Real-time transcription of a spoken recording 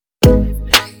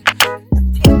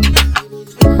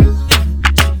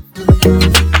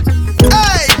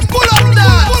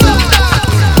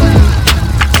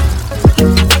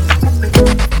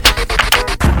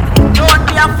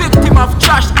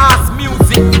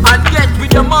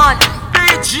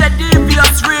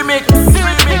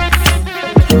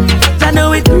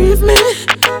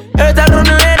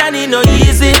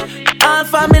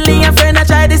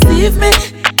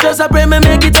just a pray me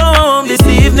make it home this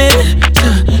evening.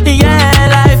 Yeah,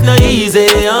 life no easy,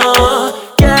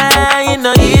 oh. Yeah, it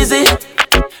no easy.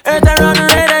 Earth around the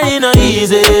red and it no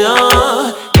easy,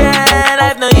 oh. Yeah,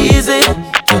 life no easy.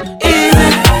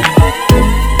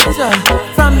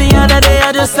 From the other day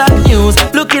I just saw news.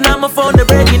 Looking at my phone, the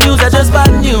breaking news, I just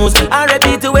bad news. I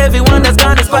repeat to everyone that's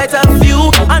gone, it's quite a few.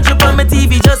 I'm trip on my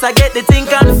TV, just I get the thing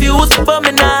confused. But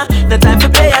me nah, no time to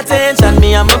pay attention.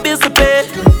 Me and my bills to pay.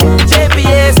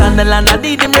 JPS and the land I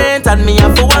need them rent. And me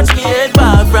have to watch me head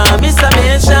back from Mr.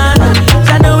 Mansion.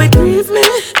 I know it grieve me.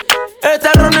 Earth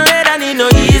around the red and it no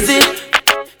easy.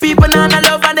 People now I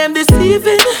love and them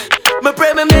deceiving. Me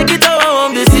pray me make it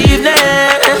home this evening.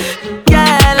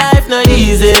 Yeah, life no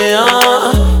easy,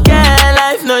 oh. Yeah,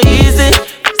 life no easy.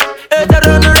 Earth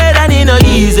around the red and it no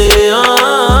easy,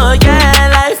 oh. Yeah,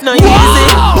 life no easy.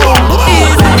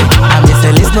 I miss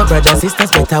a listen, brothers,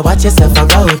 sisters, better watch yourself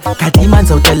around. Cause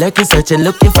demons out there lurking, searching,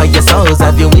 looking for your souls.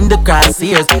 Have you in the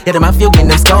crosshairs? Yeah, them have you in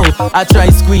them scope. I try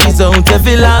squeeze out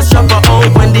every last chopper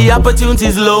out when the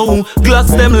opportunity's low.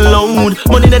 Glocks them load.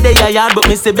 Money in the day I had, but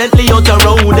me say Bentley out the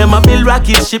road. Them a build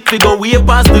rocket ship, we go way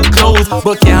past the clothes.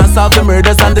 But can't solve the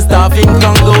murders and the starving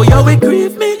Congo. Yo, it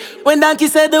grieve me when Donkey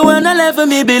said the one I never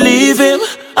me believe him.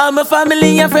 All my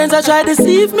family and friends I try to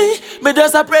deceive me. Me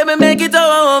just I pray me make it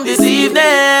home this evening.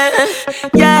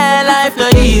 Yeah, life no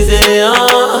easy,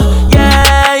 oh.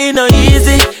 Yeah, it no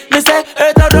easy. Me say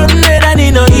earth around red and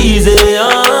it no easy,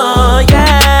 oh.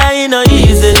 Yeah, it no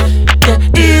easy. Yeah,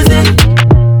 easy.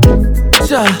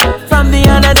 Sure. From the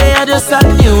other day I just saw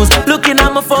news. Looking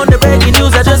at my phone, the breaking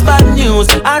news, I just bad news.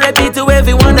 I repeat to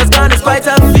everyone that's gone, it's quite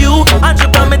a few. I'm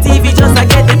trip on my TV, just I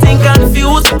get the thing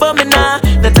confused. But me nah,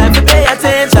 the time to pay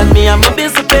attention. Me and my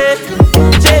bills to pay.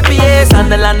 JPS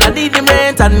and the land I need them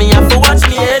rent. And me have to watch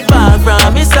me head back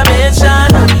from Mr.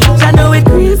 Mansion. I know it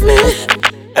grieve me.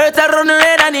 Earth around the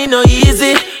red and it no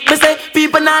easy. Me say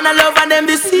people now I love and them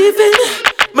deceiving.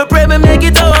 Me pray me make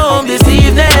it home this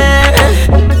evening.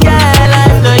 Yeah,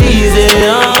 life no easy,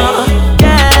 oh.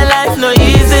 Yeah, life no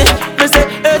easy. Me say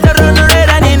earth around the red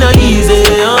and it no easy,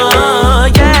 oh.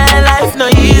 Yeah, life no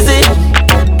easy.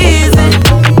 Easy.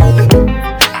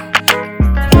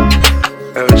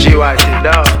 LG watch it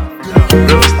down.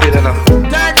 Blue still enough.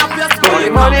 Only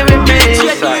money with me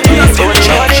inside.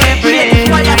 Only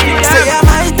money with me. Say yeah,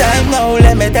 my time now.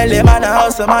 Let me tell you, man, a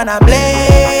hustle, man, a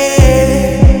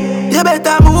play. You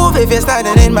better move if you're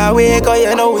standing in my way, cause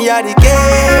you know we are the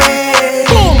game.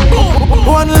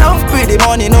 One love, pretty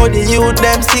money, know the youth,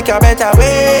 them seek a better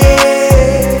way.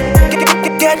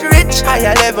 Get rich,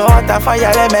 higher level, hotter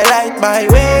fire, let me light my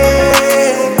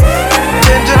way.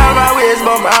 Change all my ways,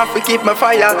 but I have to keep my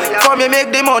fire. For me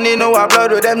make the money, no I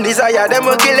blood with them desire. Them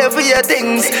will kill you for your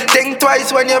things. Think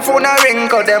twice when your phone a ring.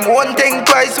 Cause them won't think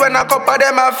twice when a cup of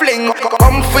them a fling.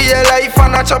 Come for your life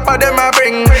and a chop of them a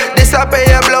bring. This a pay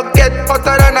your blood get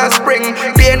hotter than a spring.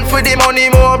 Pain for the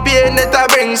money, more pain it a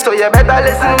bring. So you better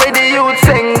listen with the youth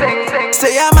sing.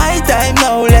 Say yeah, my time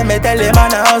now, let me tell you,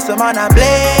 man, a hustle, man, a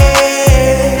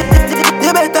play.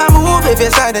 You better move if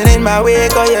you're standing in my way,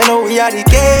 cause you know we are the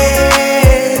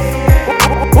game.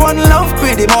 One love,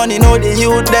 pretty money, know the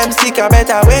youth, them seek a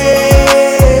better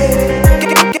way.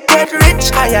 Get rich,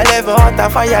 higher level, hotter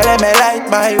fire, let me light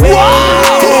my way.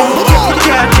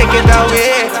 Can't take it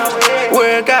away.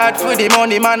 Work hard for the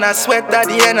money, man, I sweat at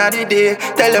the end of the day.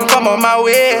 Tell them come on my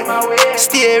way.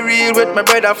 Stay real with my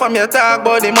brother from your talk,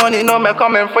 but the money, no me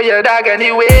coming for your dog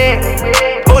anyway.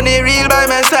 Only real by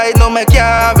my side, no me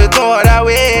can't have it no other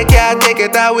way. Can't take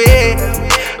it away.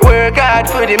 Work hard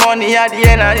for the money at the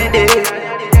end of the day.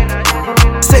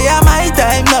 Say yeah, my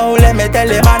time now, let me tell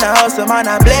you, man, a hustle, man,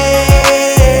 a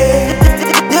play.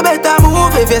 You better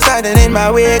move if you're standing in my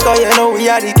way, cause you know we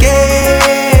are the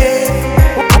game.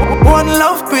 One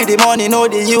love, pretty money, know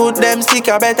the youth, them seek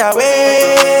a better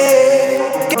way.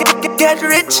 Get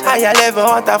rich, higher level,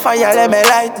 hotter fire, let me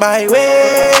light my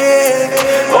way.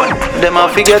 Them a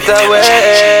figure away.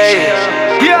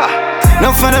 Yeah.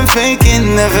 No for them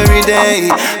faking every day,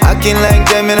 acting like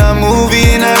them in a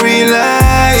movie in a real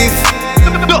life.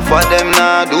 No for them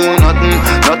nah do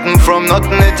nothing from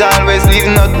nothing, it always leave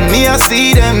nothing. Me I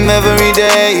see them every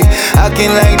day,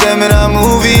 acting like them in a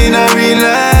movie in a real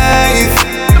life.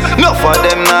 No for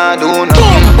them nah do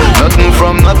nothing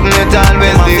from nothing, it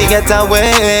always fi get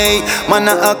away. Man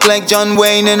I act like John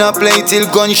Wayne in a play till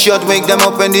gunshot wake them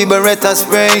up and the Beretta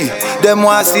spray. Them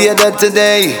want see you dead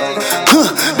today.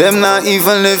 Them not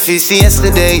even live fi see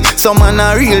yesterday. Some man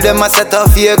are real, them a set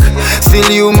of fake. Still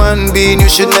human being, you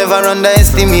should never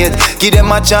underestimate. Give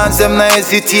them a chance, them not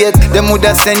hesitate. Them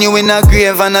woulda send you in a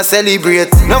grave and a celebrate.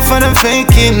 Enough of them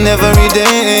faking every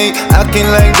day, acting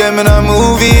like them in a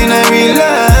movie in a real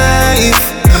life.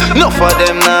 Enough of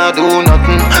them now do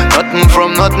nothing, nothing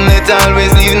from nothing, it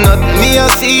always leave nothing. Me I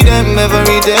see them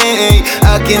every day,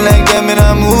 acting like them in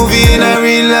a movie in a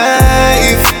real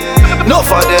life.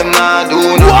 Enough of them now do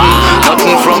nothing,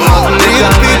 nothing from nothing.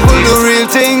 Real people do real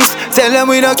things, tell them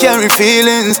we don't carry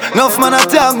feelings. Enough man a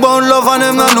talk about love and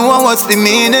them not know what's the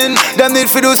meaning. Them need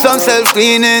to do some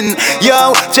self-cleaning.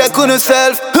 Yo, check on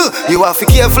yourself. You have to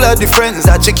be careful of the friends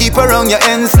that you keep around your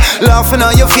ends. Laughing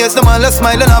on your face, them all a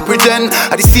smile and a pretend.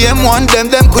 At the same one,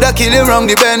 them coulda kill you wrong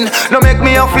the bend. No make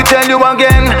me have to tell you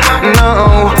again.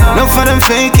 No, no for them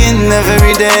faking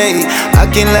every day,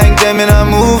 acting like them in a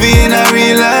movie in a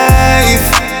real life.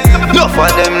 No for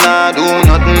them nah do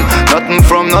nothing, nothing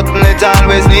from nothing, it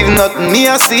always leave nothing. Me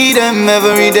I see them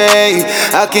every day,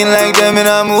 acting like them in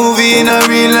a movie in a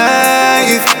real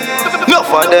life. No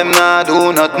for them nah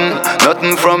do nothing,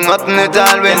 nothing from nothing, it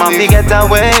always man fi get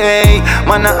away.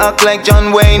 Man I act like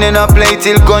John Wayne in a play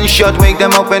till gunshot wake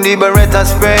them up and the Beretta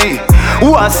spray.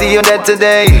 Who I see you dead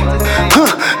today?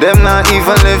 Them not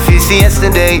even live fi see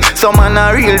yesterday. Some man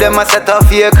are real, them a set of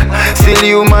fake. Still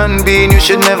human being, you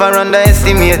should never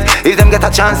underestimate. If them get a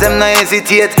chance, them not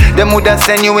hesitate. Them woulda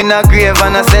send you in a grave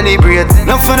and a celebrate.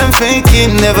 Enough of them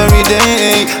faking every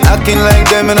day, acting like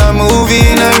them in a movie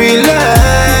in a real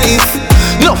life.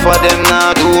 Enough of them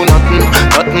now do nothing,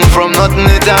 nothing from nothing,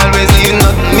 it always leave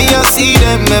nothing. Me I see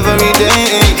them every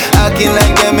day, acting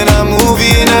like them in a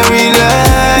movie in a real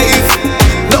life.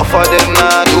 Enough of them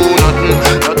now do nothing,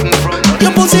 nothing from nothing.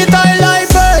 Your pussy tight like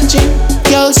virgin.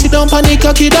 Girl, sit down panic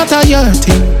cocky, that a your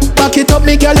thing. Back it up,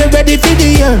 me girl, you ready for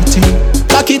the hurting.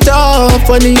 Back it up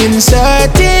when you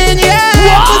inserting,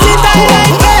 yeah. Pussy tight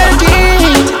like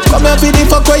virgin. Come here, be the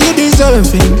fuck where you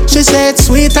deserving. She said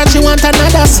sweet and she want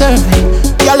another serving.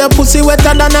 Girl, your pussy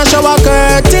wetter than a shower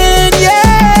curtain,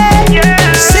 yeah.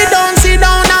 Sit down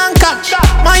and catch.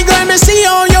 My girl, me see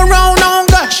how you round on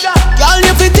gosh. Girl,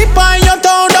 you fit tip on your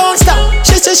toe, don't stop.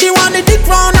 She say she want the dick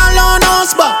round alone on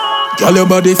spot. Girl, your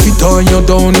body fit on you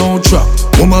down no trap.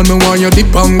 Woman, me want you dip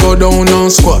and go down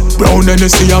and squat. Brown and you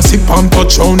see you sip and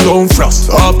touch on down frost.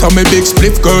 After me big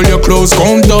spliff, girl, your clothes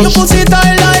gone down. You pussy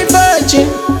tight like virgin.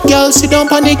 Girl, sit down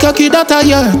panic cocky, that a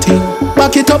your thing.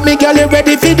 Back it up, me girl, you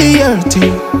ready for the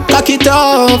hurting. Cock it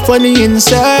off when you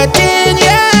inserting,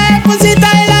 yeah. Pussy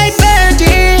tight like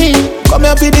virgin. Come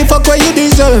here, be the fuck where you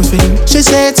deserving. She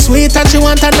said sweet and she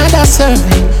want another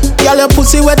serving. Girl, your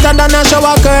pussy wetter than a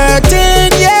shower curtain,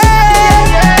 yeah.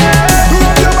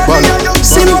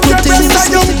 Simple things,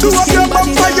 do up your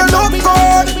bumper, you look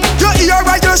good. Your ear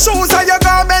and your shoes and your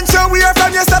garments you wear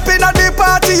from you stepping at the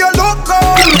party, you look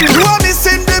good. You are Miss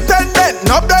Independent,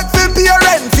 no beg for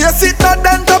parents. You sit not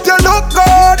dent up, you look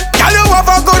good. Girl, you have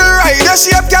a good ride, your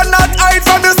shape cannot hide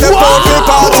from the step out the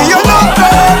party, you look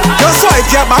good. You swipe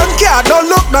your bank card, don't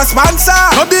look no sponsor.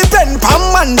 No depend pan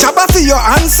man, jabba for your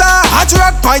answer. Hot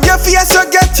rock on your face, you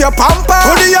get your pamper.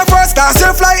 Only your first class,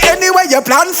 you fly anywhere you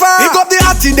plan for. Pick up the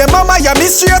hattie, the mama, you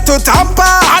miss straight to Tampa.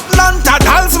 Atlanta,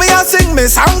 dance me and sing me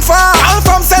song for. All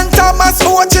from St. Thomas,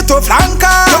 watch you to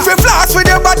Flanker. You fi flash with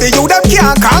your body, you them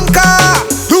can't conquer.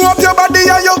 Do up your body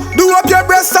and you, do up your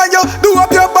breast and you, do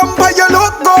up your bumper, you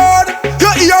look good.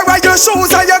 Your ear and your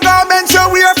shoes and your garments you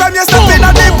wear from your stepping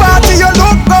at the party, you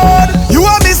look good. You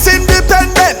are Miss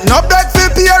Independent, no beg for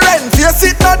parents. You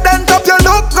sit not dent up, you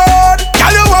look good.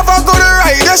 Girl, you have a good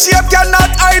ride, your shape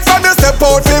cannot hide from the step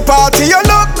out for party, you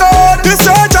look good. The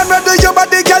surgeon will do your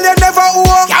body, girl, you never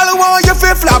own. Girl, want you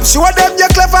fi flap, show them you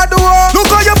clever do.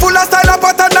 Look how you full of style and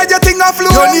pattern and you think of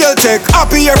flow. Your nail tech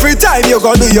happy every time you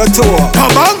go do your tour.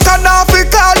 Come on, can I fi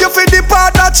call you fi the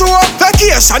part that show.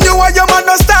 Vacation, you and your man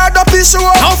no start up his show.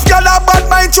 Enough girl a bad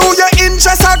mind through your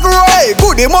interest a grow. Hey,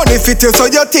 good the money fit you so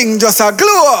your thing just a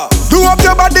glow. Do up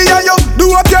your body and you,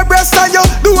 do up your breast and you,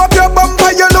 do up your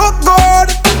bumper, you look good.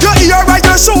 Your ear and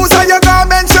your shoes and your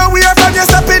garments you wear from you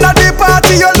stepping at the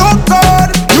party, you look good.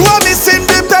 You are Miss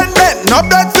Independent, no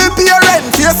beg for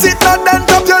parents. You sit not dent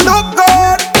up, you look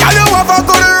good. Girl, you have a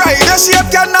good ride, your shape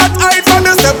cannot hide from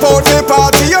the step out the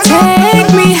party, you look good.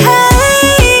 Take me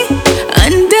high,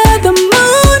 under the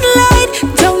moonlight.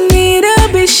 Don't need to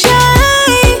be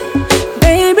shy,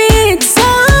 baby, it's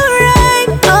alright,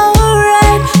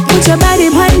 alright. Put your body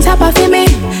on top of me,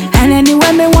 and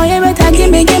anywhere me want you better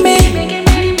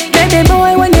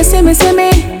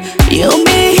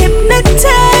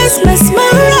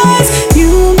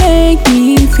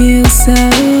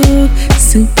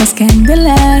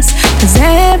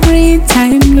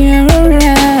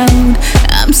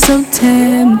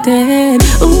wanted.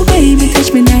 Ooh, baby,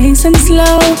 touch me nice and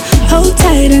slow. Hold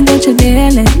tight and don't you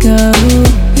dare let go.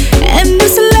 And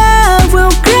this love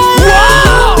will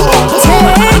grow.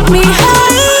 Take me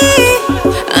high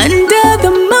under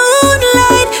the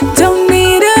moonlight. Don't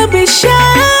need to be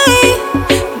shy.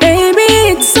 Baby,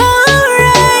 it's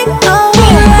alright,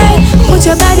 alright. Put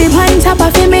your body on top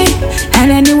of me.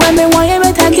 And anywhere me want you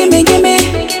better gimme.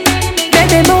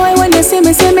 Baby boy, when you see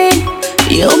me,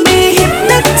 you'll be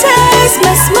hypnotized,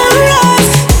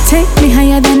 mesmerized. Take me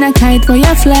higher than a kite for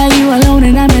your fly. You alone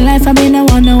in my life, I mean I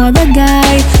want no other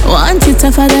guy. Want it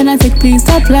tougher than a thick piece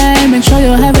of ply. Make sure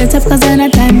you have it tough, cause then a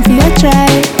time for you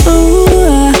try.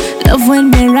 Ooh, love when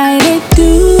me ride it,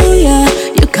 do ya.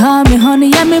 You call me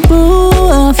honey, I'm me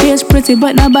boo. Feels pretty,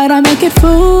 but nobody make it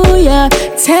fool ya.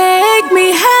 Take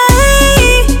me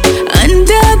high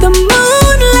under the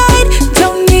moonlight.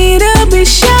 Don't need to be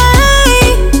shy.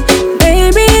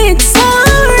 Baby, it's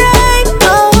alright,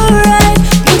 alright.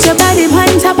 Put your body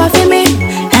on top of me.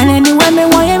 And anywhere me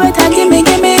want you better gimme.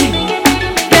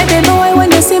 Baby boy,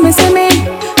 when you see me,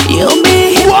 you'll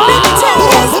be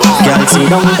hypnotized. Girl, sit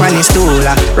down on the stool.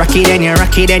 Rock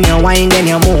it, then you whine, then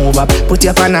you move up. Put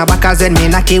your pan a back as then me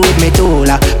knock it with me tool.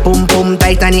 Pum pum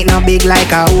tight and it no big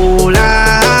like a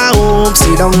hula hoop.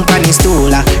 Sit down on the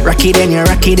stool. Rock it, then you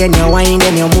whine,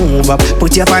 then you move up.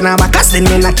 Put your pan a back as then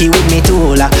me knock it with me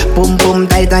tool. Pum pum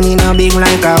tight and it no big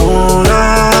like a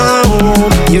hula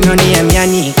hoop. You know name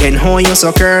Yannick and how you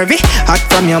so curvy. Hot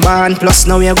from your band, plus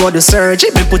now you go to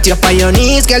surgery. Me put you on your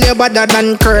knees, girl you better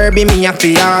than Kirby. Me have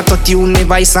to auto-tune me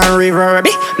voice and reverb.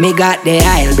 Me got the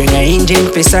aisle, bring a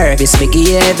engine for service. Me give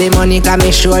you every money, cause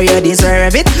me sure you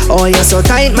deserve it. Oh, you're so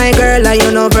tight, my girl, and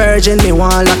you no virgin. Me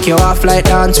want lock you off like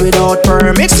dance without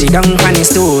permit. Sit down on the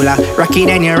stool, rock it,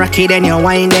 then you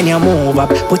whine, then you move up.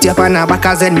 Put your pan a back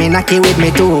as then me knock it with me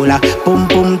tool. Pum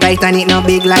pum tight and it no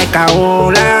big like a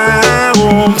hula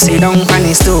hoop. Sit down on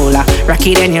the stool, rock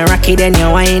it, then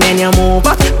you whine, then you move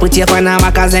up. Put your pan a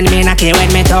back as then me knock it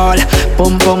with me tool.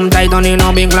 Pum pum tight and it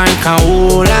no big like a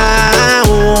hula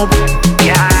hoop.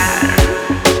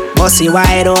 Yeah. Bossy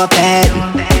wide open,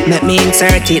 make me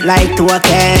insert it like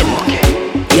token.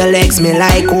 Your legs me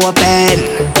like open,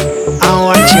 I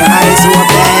want your eyes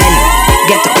open.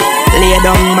 Get up, lay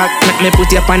down back, make me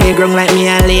put you up on the ground like me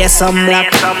and lay some block.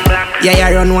 Yeah,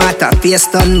 you run water, face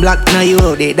done black. Now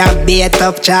you did that be a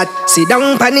tough chat. Sit down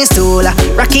on the stool,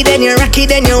 rock it, then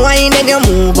you whine, then you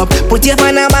move up. Put your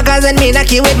pan a back as then me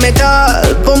knock it with me tall.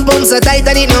 Pum pum so tight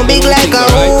and it no big like a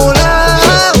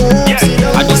hula hoop.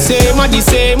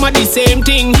 I the same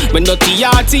thing. When dirty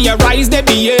hearty arise, they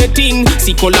be hating.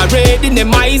 See color red in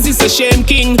them eyes, it's a shame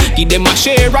king. Give them a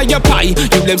share of your pie,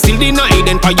 you them still deny.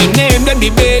 Then for your name, then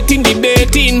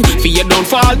debating. Fear don't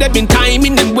fall, they been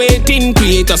timing and waiting.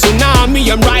 Create a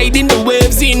tsunami, I'm riding the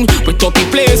waves in. We top the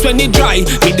place when it dry,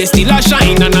 me they still a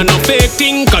shine. And I no fake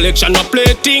thing, collection of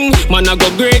plating. Man I go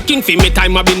great king, for me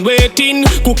time I been waiting.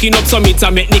 Cooking up some meat,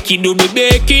 I make Nicky do the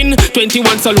baking.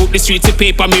 21 salute the streets, the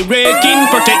paper me raking.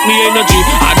 Protect me energy,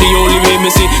 I the only way me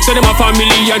see. So them a family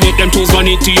and it them choose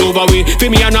vanity over way. For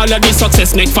me and all of the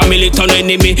success make family turn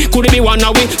enemy. Could it be one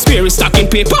away, spirit stacking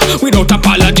paper without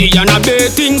apology and a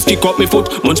betting. Stick up me foot,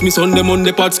 munch me Sunday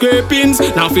Monday pot scrapings.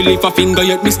 Now feel if a finger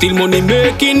yet me still money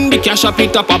making. The cash up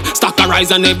it up, stack a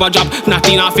rise and never drop.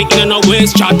 Nothing a fit in no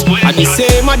waste chat. I the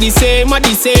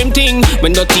same thing.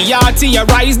 When dirty hearty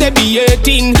arise, they be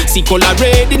hating. See color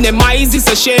red in them eyes, it's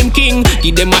a shame king.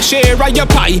 Give them a share of your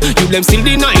pie, you them still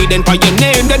deny. Then for your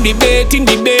name, then debating.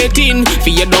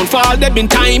 Fear don't fall, they been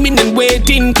timing and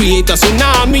waiting. Create a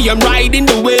tsunami, I'm riding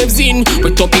the waves in. We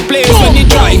top the place when it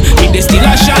dry, me they still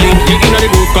a shine. Getting on the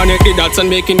group, connect the dots and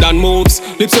making done moves.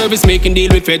 Lip service making deal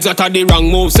with feds that are the wrong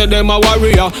moves. Say them a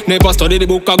warrior, never study the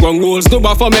book of ground rules. Do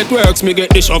for networks, me get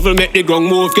the shovel, make the ground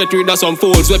move. Get rid of some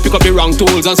fools, we pick up the wrong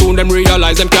tools. And soon them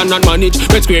realize them cannot manage.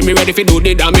 Red square me ready for do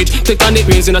the damage. Take on it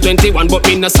wins in a 21, but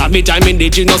me not savage, I'm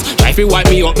indigenous. Try to wipe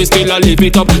me up, me still a live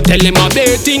it up. Tell them a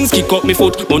bad things, kick up me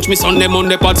foot. Munch me Sunday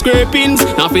Monday pot scrapings.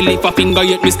 Now feel if a finger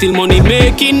yet me still money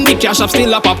making. The cash up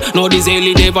still a pop, now this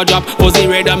daily never drop. Fuzzy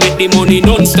red and make the money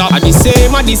non-stop. At the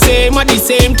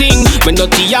same thing. When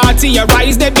dirty hearty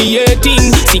arise, they be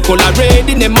hating. See color red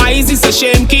in them eyes, it's a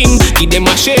shame king. Give them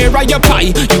a share of your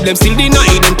pie, you them still deny.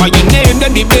 Then for your name,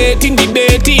 then debating.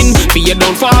 Fear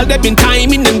don't fall, they been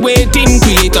timing and waiting.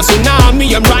 Create a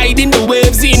tsunami, I'm riding the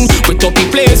waves in. We top the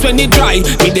place when it dry,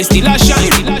 me they still a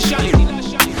shine.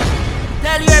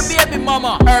 Tell your baby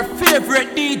mama, her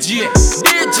favorite DJ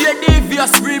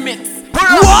Devious Remix.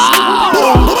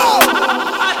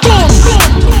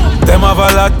 Them have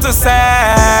a lot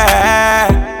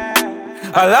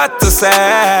to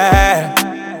say,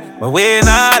 but we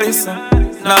not listen.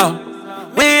 Now,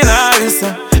 we not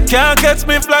listen. Can't catch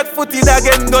me flat-footed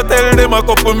again. Go tell them a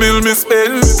couple mil me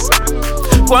spend.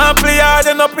 One play hard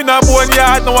and up in a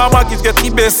boneyard. Now I'm a get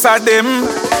the best of them.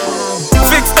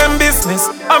 Fix them business,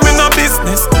 I'm in a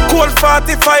business. Cold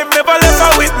 45, never left a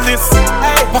witness.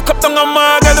 Pack up down a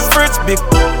mag at the fridge big.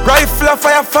 Rifle a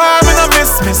fire farm and a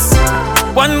miss.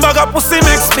 One bag of pussy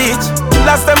make speech.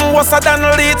 Last them was a than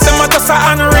lead, them a just a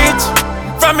unreach.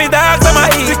 From me dogs, them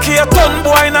a eat. The a ton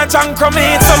boy in a junk from me.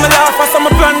 Some me laugh and some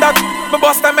me plan that. Me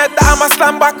bust them head, I'm a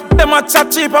slam back. Them a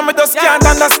chat cheap and me just can't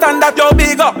understand that. Yo,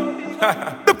 big up.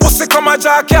 The pussy come a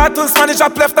jack, cartoons Spanish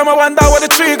up left, them a wonder where the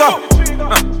tree go.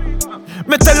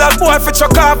 Me tell that boy fi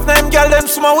chuck off them girl, them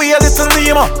small way a little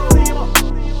lima.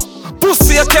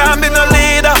 Pussy you can't be no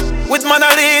leader, with man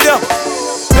a leader.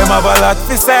 Them have a lot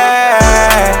to say,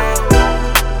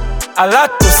 a lot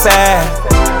to say,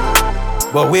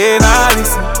 but we not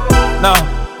listen. No,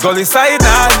 gully side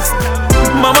not listen.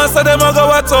 Mama said them a go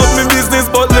watch out me business,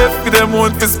 but left for them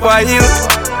want to spoil.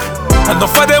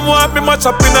 Enough of them want me match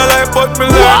up in a life, but me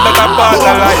learn that a part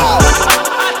of life.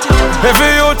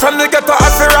 Every youth from the ghetto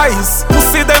have to rise.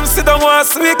 Pussy them sit down and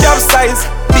sweet capsize.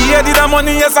 Beheaded the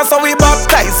money, yes, that's how we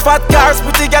baptize. Fat cars,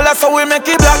 pretty girl, that's how we make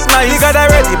it black nice. We got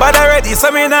ready, but ready,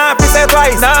 so me nah piss it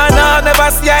twice. Nah, never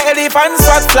see a elephant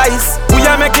swat flies. We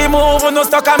a make it move, no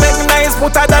stuck and make nice.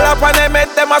 Put a dollar on them head,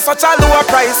 them a such a lower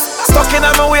price. Stuck in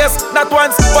my waist, not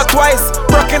once, but twice.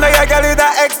 Broken a your girl with a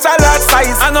extra large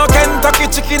size. I know Kentucky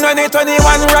chicken when it 21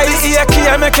 rice. The ear key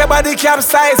make your body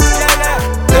capsize.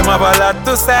 Them have a lot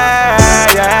to say,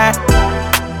 yeah.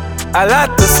 A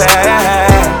lot to say.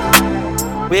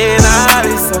 We not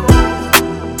listen.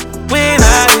 We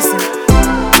not listen.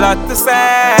 Lot to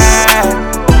say.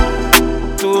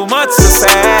 Too much to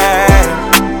say.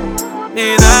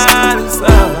 We not listen.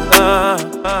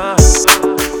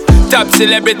 Top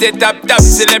celebrity, top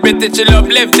celebrity. She love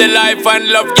live the life and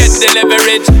love get the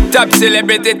leverage. Top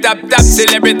celebrity, top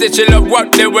celebrity. She love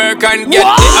work the work and get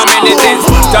the amenities.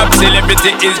 Top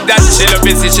celebrity is that she love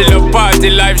busy. She love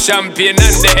party life, champagne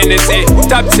and the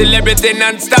NSA. Top celebrity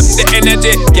non-stop the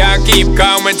energy. Can't keep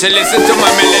calm when she listen to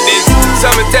my melodies.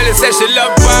 Some tell her say she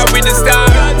love bar with the star.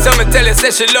 Some tell her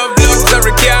say she love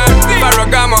luxury car.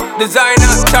 Paragamo,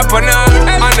 designer, top on her.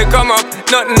 On the come up,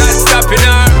 nothing not stopping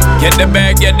her. Get the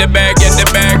bag, get the bag, get the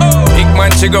bag. Big man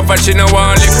she go for she no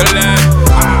want little lad.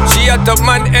 She a top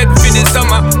man head for the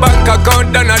summer. Bank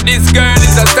account done her, this girl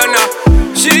is a stunner.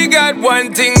 She got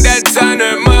one thing that's on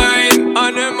her mind,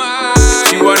 on her mind.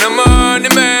 She want a money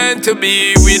man to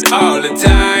be with all the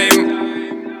time.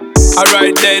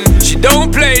 Alright then, she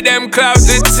don't play them clouds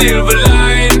with silver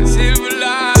line.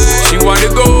 She want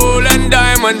the gold and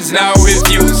diamonds now with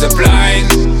you supplying.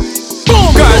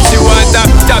 Cause she want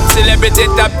top celebrity,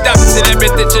 top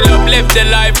celebrity. She love live the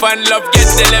life and love get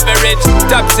the leverage.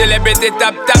 Top celebrity,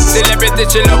 top celebrity.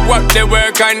 She love work the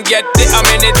work and get the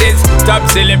amenities. Top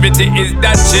celebrity is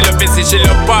that she love busy. She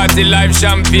love party life,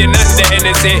 champagne and the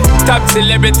NSA. Top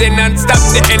celebrity non-stop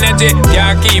the energy.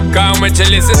 Can't keep calm when she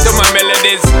listen to my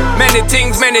melodies. Many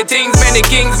things, many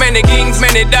kings,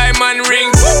 many diamond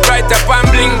rings. Right up and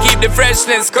bling, keep the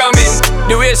freshness coming.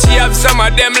 The way she have some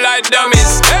of them like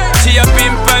dummies. She a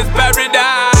pimpers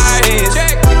paradise.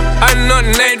 And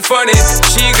nothing ain't funny.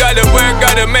 She gotta work,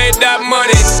 gotta make that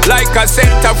money. Like a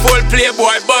centerfold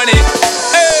Playboy bunny.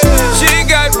 Hey, she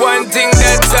got one thing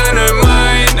that's on her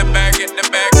mind.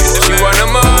 She want a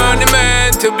money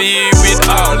man to be with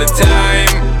all the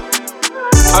time.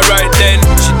 Alright then,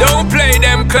 she don't play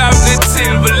them clouds with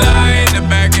silver line.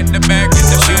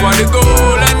 She want the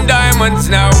gold and diamonds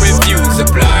now with you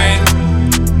supplying.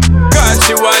 Cause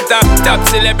she want a top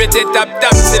celebrity, top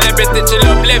celebrity. She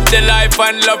love live the life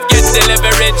and love get the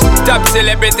leverage. Top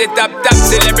celebrity, top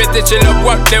celebrity. She love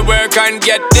work the work and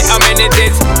get the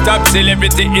amenities. Top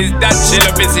celebrity is that she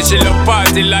love busy. She love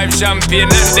party life,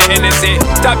 champagne and the NSA.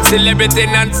 Top celebrity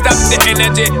non-stop the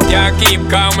energy. Can't keep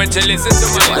calm when she listen to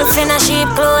my Wolf in a sheep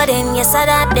clothing, yes I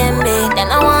that them be.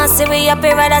 Then I want to see we up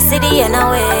here rather see the end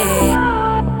away.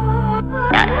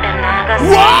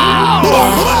 Wow!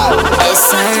 Yeah,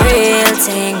 it's a real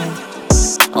thing.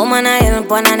 Woman I help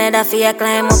one another for you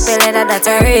climb up a ladder, that's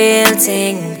a real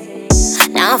thing.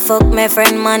 Now fuck my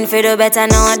friend man for the better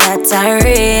know that's a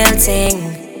real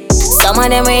thing. Some of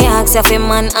them we ask you for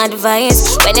man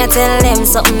advice. When you tell them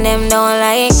something them don't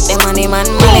like, them money man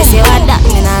malice, you what that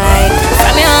me not like.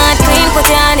 From your heart clean, put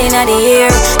your hand in the air.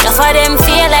 Enough of them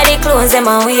feel like the clothes them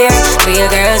a wear. Real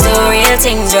girls do real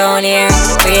things round here.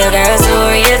 Real girls do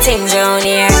real things round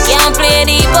here. Can't play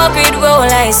the hypocrite role,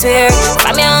 I swear.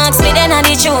 From your ask me then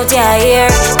the truth you hear.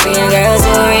 Real girls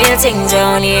do real things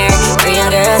round here. Real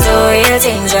girls do real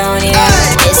things round here.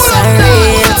 It's a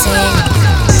real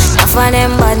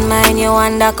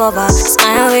undercover.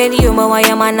 Smile with you, but why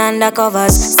your man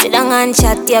undercovers? Sit down and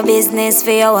chat your business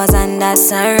for hours, and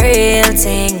that's a real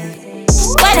thing.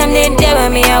 Why them did there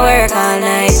when me a work all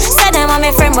night? Said them are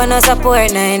my friend but no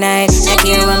support night. Neck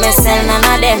here when me sell none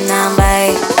of them now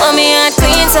buy. But me a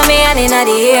queen so me hand inna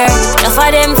the ear. Enough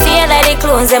of them feel like the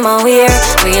clones them a wear.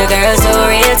 Real girls do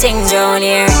real things round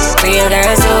here. Real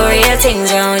girls do real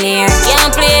things round here.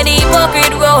 Can't play the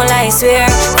hypocrite role I swear.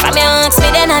 From you ask me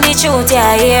then and the truth you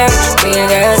hear. Real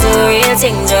girls do real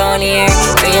things round here.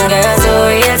 Real girls do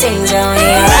real things round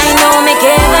here. I know me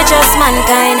can't trust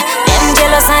mankind. Them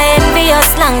jealous and envious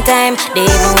long time. They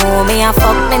even know me a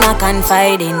fuck me not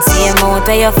confiding. Same out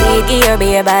where your feet give your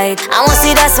beer bite. I want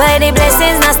see that's why the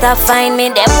blessings not stop find me.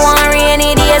 Them want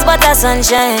rainy days but a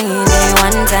sunshine. Then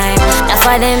one time, that's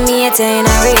for them meeting in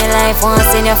a real life.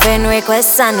 Once in your friend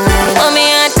request sunlight. But me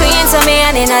a queen so me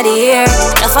hand inna the ear.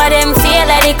 That's for them feel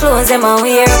like the clothes them a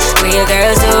wear. Real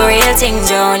girls do real things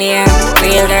round here.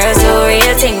 Real girls do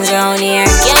real things round here.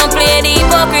 Can't play the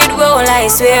hypocrite role I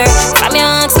swear. From you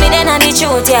ask me then and the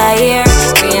truth you hear.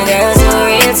 Real girls do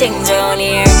real things round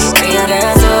here. Real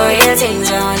girls do real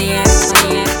things round here.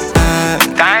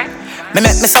 Me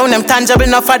make me sound them tangible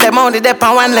enough for them only dep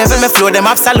on one level. Me flow them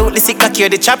absolutely sick, me cure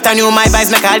the chapter. New my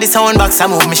vibes make all the sound box. I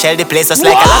move me shell the place just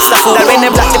like a lobster food. That when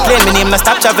them block the plane, me name no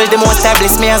stop travel. The most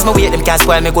establish me as me wait, them can't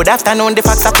spoil me. Good afternoon, the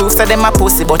facts are proof. So them a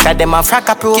pussy, but them a frack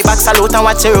proof. Keep back salute and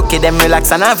watch Cherokee, them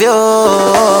relax and have you.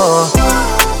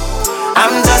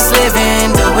 I'm just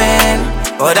living the win,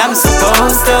 but I'm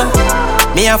supposed to.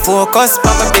 Me a focus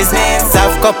on my business.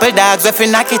 Have couple dogs if you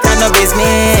knock it on no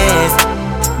business.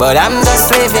 But I'm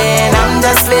just living, I'm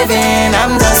just living,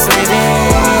 I'm just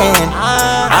living.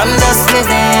 I'm just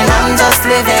living, I'm just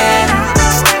living.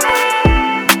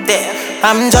 There.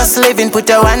 I'm just living, put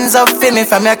your hands up for me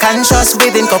from your conscious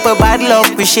within. Couple bad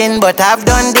luck wishing, but I've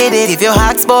done did it. If your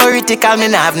heart's critical, me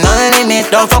nah have no limit.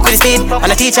 Don't fuck with the speed,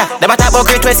 I'm a teacher. Them a talk about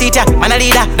great way seat ya, man a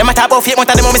leader. Them a talk about fake, but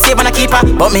them want me save and a keeper.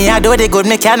 But me I do the good,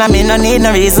 me can, and me no need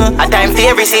no reason. A time for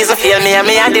every season, feel me and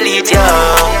me I delete you.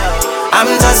 I'm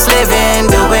just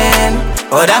living the win,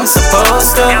 but I'm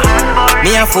supposed to.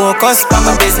 Me a focus on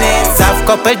my business. Have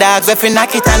couple dogs if you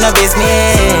knock it on no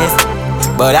business.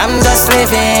 But I'm just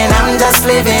living, I'm just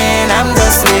living, I'm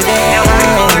just living.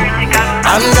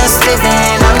 I'm just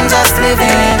living, I'm just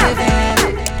living.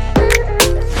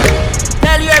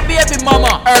 Tell your baby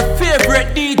mama, her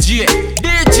favorite DJ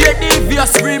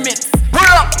Devious Remix. Pull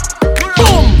up,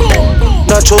 boom, boom, boom.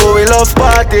 Not sure we love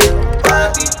party,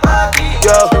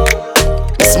 yo.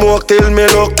 Smoke till me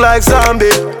look like zombie.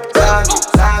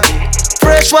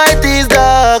 Fresh white is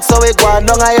dark, so we go on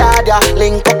down a yard, yeah.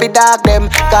 Link up the dog them.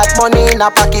 Got money in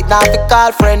a pocket, now we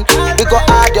call friend. We go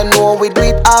hard, you know we do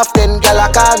it often. Girl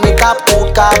a call me top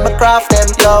food, call me craft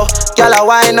them. Yo, girl a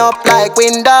wind up like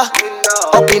window.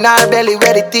 Up in her belly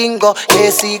where the thing go.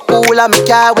 AC cool and me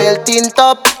car well tint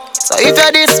up. So if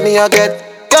you diss me, you get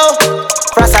yo.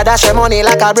 Frasa dash your money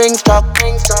like a bring truck.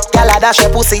 Girl a dash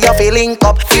your pussy, you feel link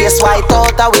up. Face white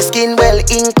out, a we skin well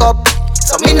ink up.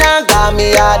 So me nah got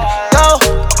me hard, yo.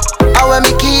 I when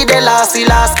me key the last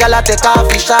girl a take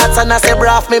off his shots and I say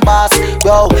braff me boss,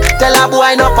 yo. Tell a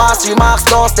boy no pass remarks,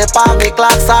 don't step on me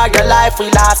clocks or your life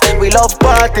we last. We love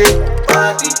party,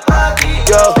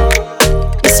 yo.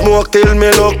 Smoke till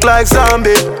me look like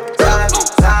zombie.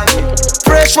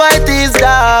 Fresh white is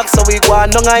dark, so we go on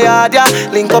down a yard, yeah.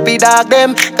 Link up the dog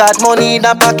them. Got money in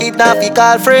a pocket, now we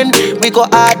call friend. We go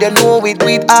hard, you know we do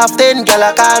it often. Girl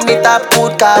a call me top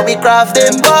good, cause we craft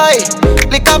them, boy.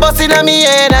 Lick a bus in a me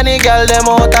head and the girl them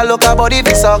out a look a body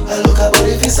fix up.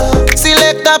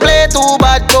 Select a play too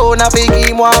bad, go now fi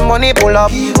give one money pull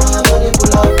up.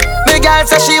 The girl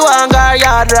say she want her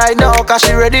yard right now, cause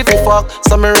she ready fi fuck,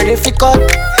 so me ready fi cut.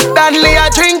 Danley a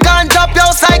drink and drop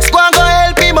your Sykes, go and go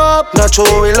help him up. Not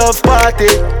sure we love party,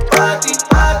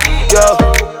 yo.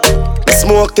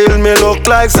 Smoke till me look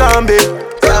like zombie.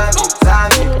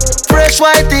 Fresh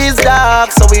white is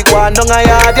dark, so we go on down a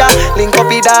yard, yeah. Link up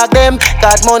the dog them.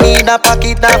 Got money in a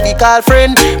pocket, now we call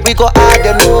friend. We go hard,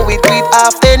 you know we do it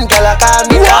often. Girl a call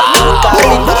me top, call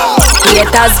me.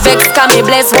 Haters vex, cause me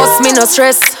bless, what's me no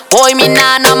stress. Boy, me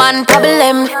nah no man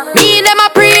problem. Me them a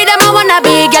pre, them a wanna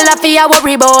be. Girl a fear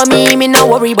worry about me, me no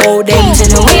worry about them. To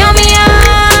the way on me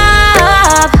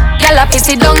up, girl a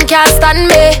pissy don't can't stand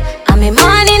me. I'm me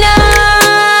money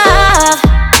enough.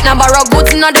 Now borrow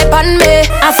goods, no depend me.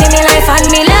 I feel me life and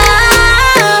me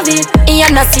love it. You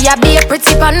know see I be a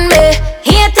pretty pan me.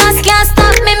 Haters can't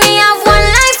stop me, me have one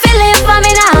life to live. For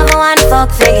me nah have one fuck.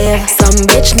 forgive. Some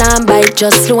bitch nah bite,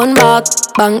 just loan back.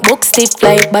 Bank book stiff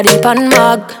like body pan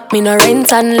mag. Me no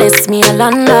rent unless me a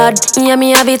landlord. Yeah,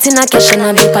 me have it in a cash and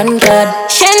a big pan card.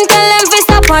 Shen tell them fi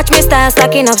stop watch me start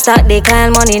stacking up stock. They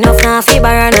call money enough now fi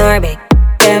borrow nor beg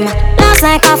them. Last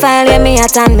night I file with me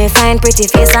at and me find pretty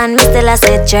face and me still a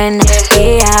set trend.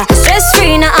 Yeah, stress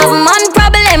free no have man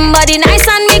problem. Body nice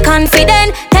and me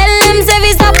confident. Tell them say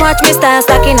fi stop watch me start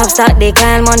stacking up stock. They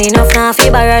call money enough now fi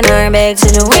borrow nor beg.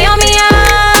 So the way on me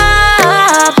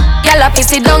up, Girl a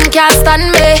pissy down can't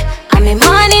stand me. and me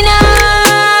money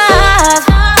enough.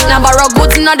 Now borrow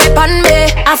goods no depend me.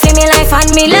 I feel me life and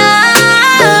me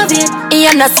love it.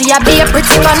 You know see I be a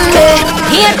pretty man me.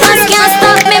 Haters can't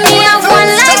stop me. Me have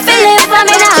one life to live and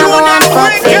me not have one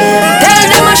fuck for live. Tell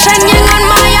them I shine young on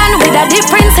my hand with a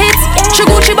different hits. She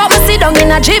Gucci but me sit down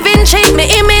in a jivin shit. Me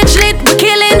image lit, we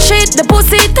killing shit. The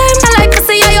pussy time I like to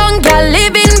see a young girl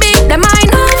living big. Them I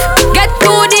know. Get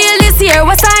good deal this year,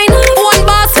 what sign up. One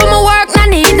boss for my work, no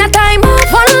need no time off.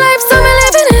 One life so me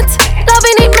living it.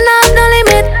 Loving it, me not have no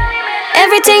limit.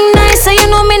 Everything nice, so you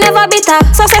know me never bitter.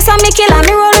 Success on me killer,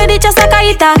 me roll with it just like a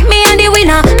hitter. Me and the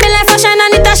winner, me life fashion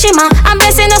and it a shimmer. I'm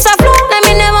blessing us a flow, like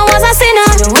me never was a sinner.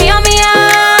 The way on me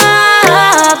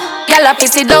up, Girl a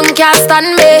pissy down can't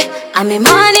stand me. and me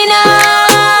money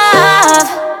enough.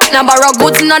 Now borrow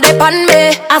goods no depend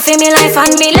me. I feel me life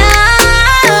and me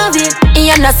love it.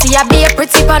 You know see I be a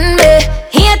pretty pan me.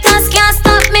 Haters can't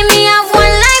stop me. Me have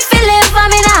one life to live and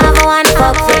me not have one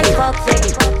fuck for it.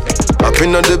 Happy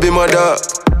not to be my dog.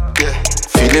 Yeah.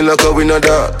 Feeling like a winner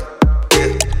dog.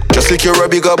 Yeah. Just secure a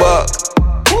bigger bag.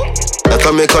 That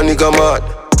can make a nigga mad.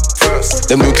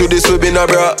 Them new to this we been a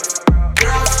bra.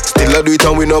 Still I do it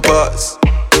and we no pass.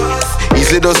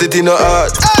 Easy does it in a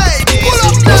heart.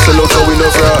 Hustle out and we no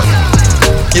fraud.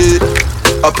 Yeah.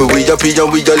 Happy we happy and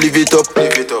we a live it up.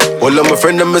 All of my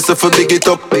friends them myself big it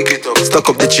up. Stack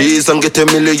up the cheese and get a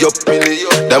million up.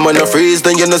 Them man a freeze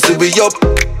then you know see we up.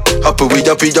 Happy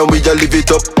and we a live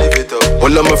it up.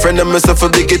 All of my friends them myself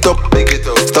big it up.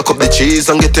 Stack up the cheese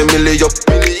and get a million up.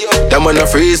 Them man a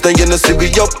freeze then you know see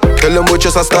we up. Tell them we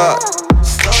just a start.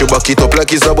 She back it up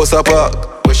like it's a bus a park.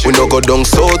 We no go down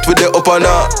south with the up and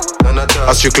up.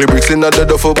 I strictly bricks in the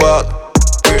duffel bag.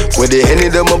 Where they henny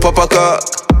them up a car.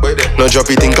 No drop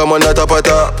it in come on a top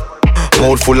attack.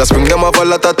 Mouth full of spring them have a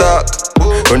lot attack.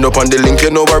 Run up on the link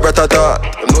you know where ratata.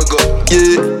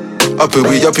 Yeah. Happy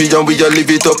and we a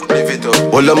live it up.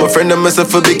 All of my friends them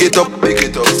myself big it up.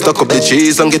 Stack up the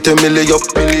cheese and get a million up.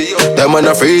 Them man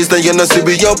a freeze then you know see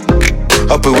we up.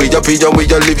 Happy and we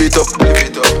a live it up.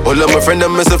 All of my friends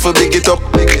them myself big it up.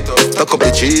 Stack up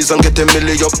the cheese and get a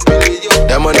million up.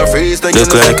 Them man a freeze then you know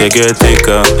see we up. Look like I get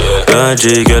thicker.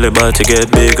 G girl about to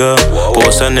get bigger.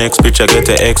 Post the next picture get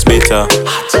the X beta.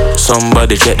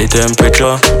 Somebody check the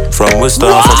temperature. From Worcester,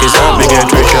 fuck his heart, me get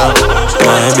richer.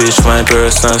 My bitch, my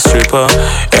personal stripper.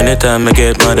 Anytime I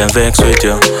get mad and vex with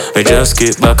you, me just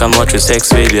get back and watch a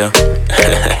sex video.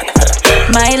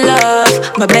 My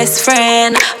love, my best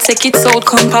friend. Take it out,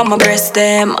 come on my breast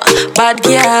them. Bad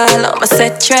girl, I'm a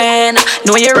set trend.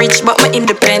 Know you're rich, but I'm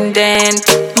independent.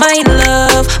 My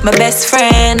love, my best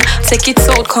friend. Take it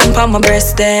out, come on my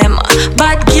breast them.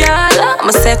 Bad girl, I'm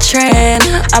a set trend.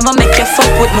 I'ma make you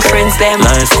fuck with my friends them.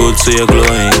 Life good, so you're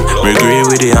glowing. We agree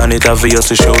with it and it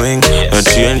obviously showing. No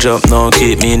change up now,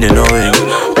 keep me in the knowing.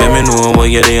 Let me know where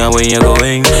you're there and where you're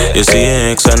going. You see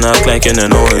your ex and act like you don't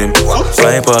know him.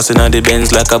 Fly passing at the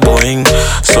Benz like a Boeing.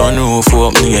 Sunroof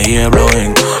up, me your hair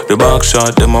blowing. The back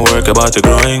shot, them a work about the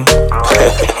growing.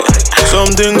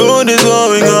 Something good is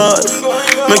going on.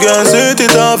 Me can't see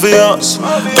it obvious.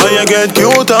 When you get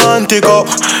cute and tick up.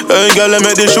 Hey girl, let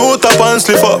me the shoot up and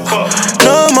slip up.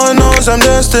 No man knows I'm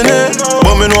destiny,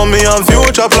 but me know me have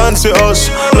future plans for us.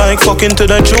 Like fucking to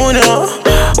the junior.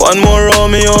 One more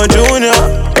Romeo Junior.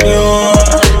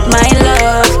 Yeah. My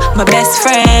love, my best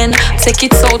friend. Take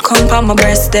it out, come on my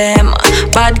breast them.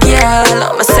 Bad girl,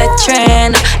 I'm a set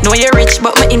trend. Know you're rich,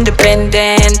 but I'm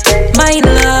independent. My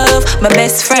love, my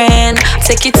best friend.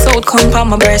 Take it out, come on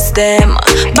my breast them.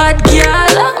 Bad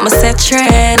girl, I'm a set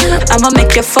trend. I'ma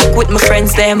make you fuck with my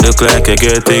friends them. Look like I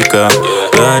get thicker.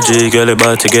 G girl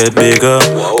about to get bigger.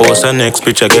 Post the next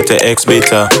picture, get the X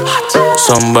beta.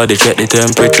 Somebody check the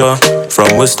temperature.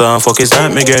 From Worcester, fuck his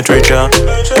heart, me get richer.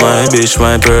 My bitch,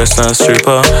 my personal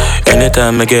stripper.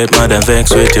 Anytime I get mad and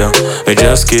vex with you, me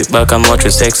just get back and watch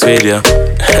a sex video.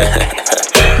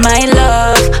 My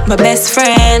love, my best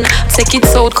friend. Take it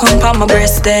out, come on my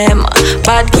breast them.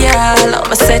 Bad girl,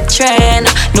 I'm a set trend.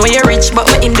 Know you're rich, but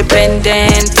I'm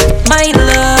independent. My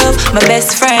love, my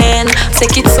best friend.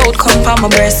 Take it out, come on my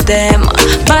breast them.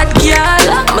 Bad girl,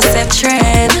 I'm a set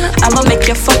trend. I'ma make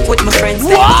you fuck with my friends.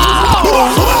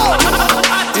 Wow!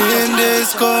 In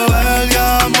this cold world,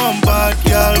 yeah, I'm a bad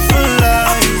girl for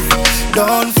life.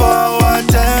 Down for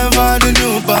whatever the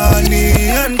new Bonnie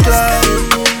and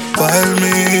Clyde. While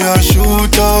me a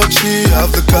shoot out, she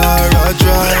have the car I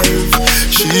drive.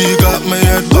 She got me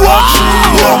head back, she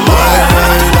on my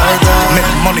ride or die.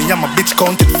 Make money, I'm a bitch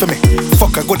counted for me.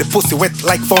 Fuck, I got the pussy wet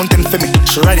like fountain for me.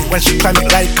 She ride it when she climb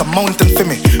it like a mountain for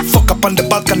me. Fuck up on the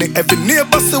balcony, every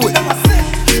neighbor see it.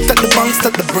 Take the banks,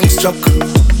 take the brinks truck.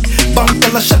 Bank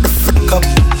tell her shut the fuck up.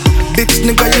 Bitch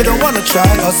nigga, you don't wanna try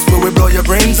us. But we blow your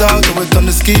brains out, do it on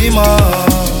the schema.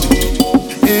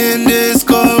 In this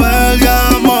cold world,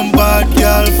 yeah, I'm a bad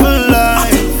girl for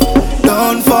life.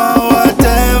 Down for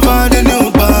whatever the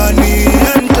new Bonnie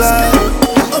and Clyde.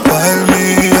 While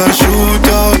me a shoot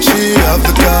out, she have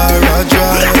the car I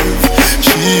drive.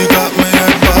 She got me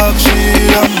head back, she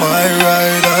on my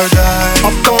ride or die.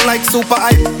 Uptown like super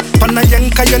hype. Pana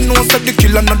yanka, you know, so the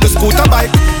killer not the scooter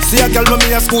bike. See a girl with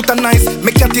me a scooter nice.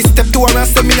 Make your step to her and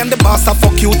say me and the boss I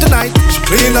fuck you tonight. She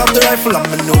clean up the rifle and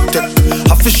me new tech.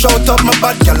 Have to shout out my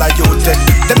bad girl like you tech.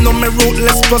 Them know me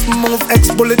ruthless plus me move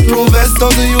X bulletproof vest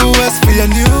of the US for your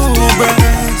new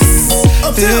breasts.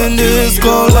 In this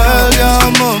cold world, yeah,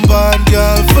 I'm a bad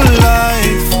girl for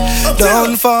life.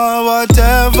 Down for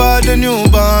whatever the new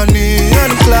Bonnie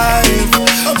and Clyde.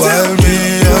 While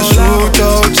me a shoot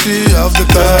out, she have the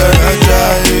car I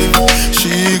drive.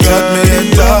 She got me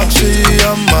in talk, she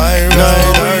on my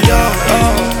ride.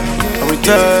 We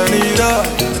turn it up.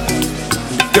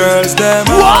 The girls them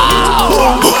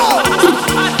out.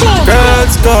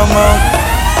 Girls come out.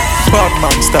 Bad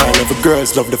man style, every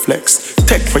girls love the flex.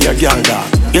 Tech for your girl dog,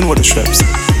 you know the shreps.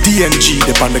 DNG,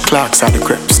 they on the clocks are the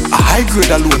creps. A high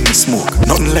grade alone me smoke,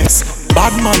 nothing less.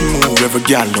 Bad man move, every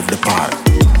girl love the part.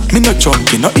 Me no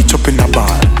junkie, no itch up in a bar.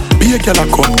 Be a girl a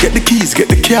come, get the keys, get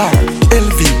the car.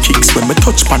 LV kicks when me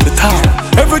touch pan the tar.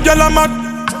 Every girl a mad,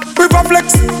 river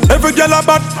flex. Every girl a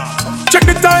bad. Check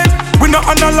the time, we no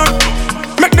analog.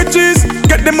 Make the cheese,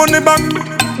 get the money back.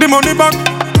 The money back,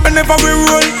 whenever we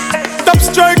roll. Top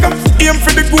striker, aim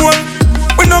for the goal.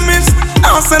 We no miss,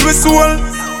 I'll sell with soul.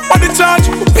 On the charge,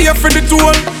 pay for the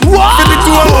toll. For the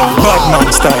toll. Bad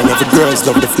man style, every girls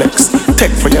love the flex.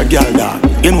 Tech for your girl dog,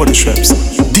 you know the shreps.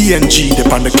 DNG, they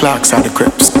on the clocks are the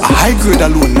creps. A high grade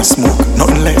alone me smoke,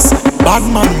 nothing less. Bad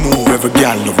man move, every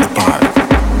girl love the part.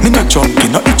 Me no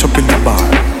junkie, no itch up in the bar.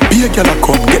 Be a girl a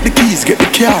come, get the keys, get the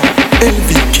car.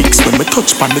 LV kicks when me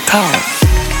touch pan the tar.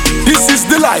 This is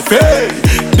the life, hey.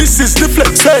 This is the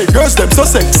flex, hey. Girls them so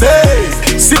sexy,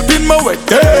 sipping my wet,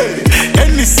 hey.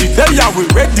 Any city, yeah, we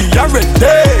ready,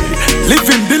 ready.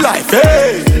 Living the life,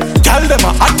 hey. Tell them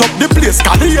I hot up the place,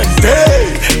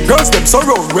 caliente. Girls them so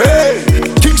round way.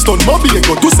 Kingston, Mobile,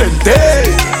 go to Sente.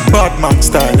 Bad man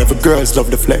style, every girls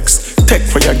love the flex. Tech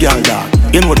for your girl dog,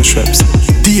 you know the shreps.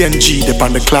 DNG, they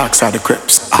on the clocks are the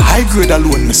creps. A high grade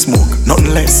alone me smoke,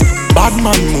 nothing less. Bad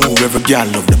man move, every girl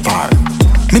love the part.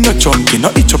 Me no junkie,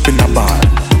 no itch up in a bar.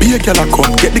 Be a girl a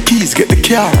come, get the keys, get the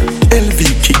car. LV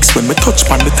kicks when me touch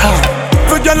pan the tar.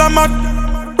 Every girl a mad,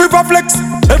 river flex.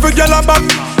 Every girl a bad.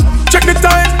 Check the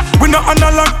time, we no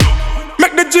analog.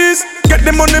 Make the G's, get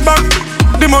the money back.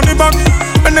 The money back,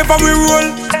 whenever we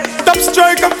roll. Top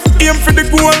striker, aim for the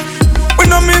goal. We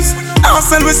no miss, I'll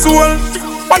sell with soul.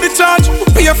 On the charge,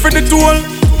 pay for the toll.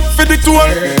 For the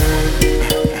toll.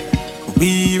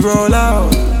 We roll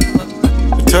out.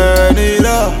 Turn it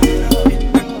up,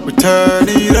 we turn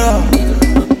it up.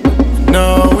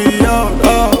 Now we out,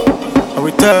 and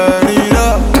we turn it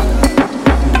up.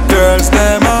 Girls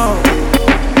them out,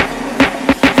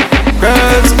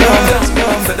 girls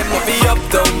come. So them want be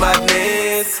uptown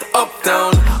madness,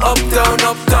 uptown, uptown,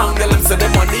 uptown. Tell them so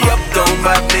them want the uptown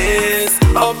madness,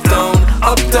 uptown,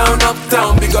 uptown,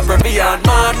 uptown. Big up every yard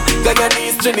man,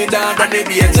 Guyanese, Trinidad, and they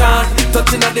be a John.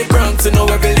 Touching at the Bronx, you know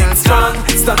everything's strong.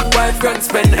 Stand white grand,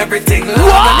 spend everything long.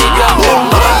 And they got them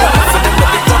man, so them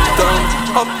love it uptown.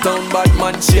 Uptown bad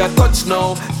man, she a touch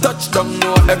now. Touchdown,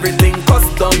 know everything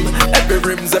custom. Every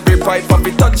rims, every pipe have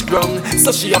it touch ground.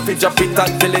 So she have to drop it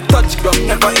until it touch ground.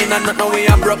 Never in and not now we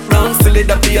a broke down. Still it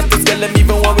up here to tell them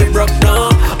even when we broke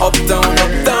down. Uptown,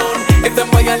 uptown. If them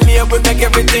violate, we make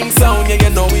everything sound. Yeah,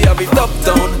 you know we have it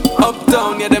uptown.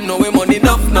 Uptown, yeah, them know we money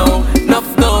enough now. Enough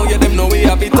now, yeah, them know we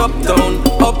have it uptown.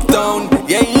 Uptown,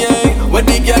 yeah, yeah. When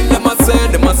the girl them a say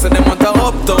them want a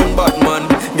uptown bad man.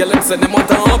 Girl them say them want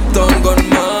a uptown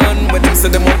gunman. When them say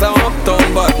them want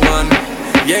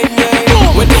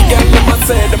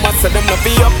love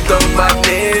the uptown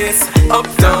badness.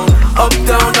 Uptown,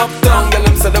 uptown, uptown. Girl,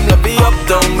 them say them love the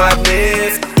uptown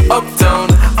badness.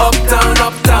 Uptown, uptown,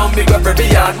 uptown. Big up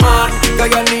every yard man.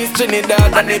 Got your knees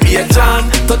Trinidad and they be a John.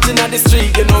 Touching on the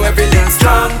street, you know everything's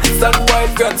strong. Stand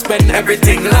wild, girl, spend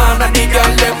everything long. And the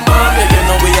girl them man, yeah, you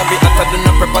know we have it hotter than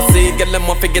a pepper seed. Girl, them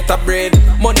want to get a bread.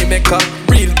 Money maker,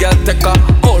 real girl taker.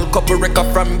 Whole couple record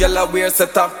from girl a wear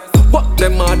set up. What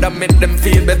them hard and make them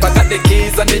feel better. Got the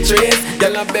keys and the trays.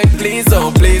 Girl I beg please,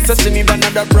 oh please. So she need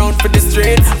another round for the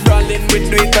street. Brawling with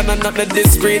do it and I'm not the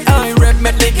discreet. I rap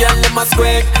make the girl them a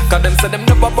squeak. Cause them say them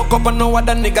never buck up and no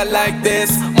other nigga like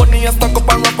this. Money a stuck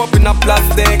up and wrap up in a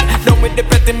plastic. Down with the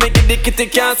petty make it the kitty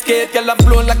can't skate. Girl I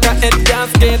blow like a head can't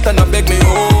skate. And I beg me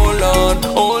hold on,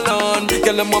 hold on.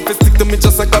 Girl them want to stick to me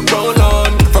just like a roll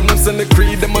on. From them send the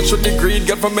creed, them a show the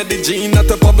greed. Girl from Medellin, not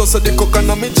a Pablo so they cook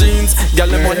on my jeans. Girl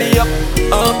them money uptown.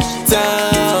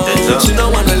 She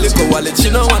don't wanna lick a wallet,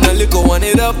 she don't wanna lick a one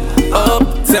it up.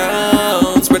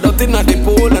 Uptown. Spread out in the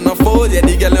pool and a fold, yeah,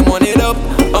 the girl them want it up.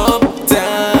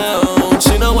 Uptown.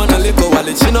 She don't wanna lick a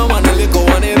wallet, she don't wanna lick a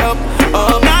one it up.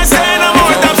 Uptown. Now saying I'm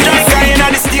out of striker in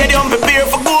the stadium, prepare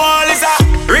for goal. It's a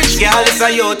rich girl, it's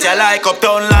a youth, you like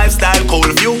uptown lifestyle, cool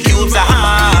few cubes of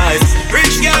eyes.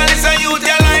 Rich girl, it's a youth,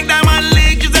 you like Diamond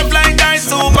League, just a flying guy,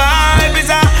 super hype.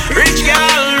 It's a rich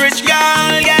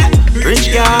girl, yeah.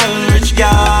 Rich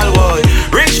girl, boy.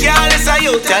 Rich girl is a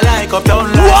youth, you like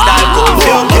uptown lifestyle, cool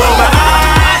few cubes of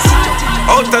eyes.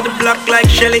 Out of the block like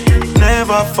Shelly,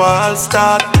 never fall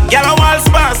start. Girl a walls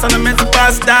pass and I meant to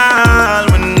pass down.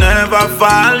 We never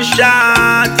fall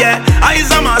short, yeah. I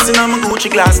use a mask in my Gucci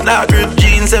glass, dark ripped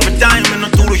jeans every time when I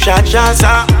do the shots.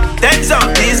 Tens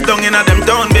out, these tongue in a them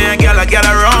town, be a girl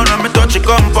around and me touch a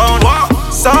compound. Whoa.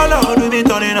 So loud we be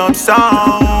turning up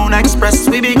sound. Express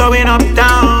we be going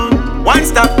uptown. One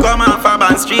stop come off a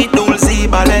Bond Street, Dulce,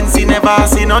 Balenci, never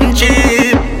see none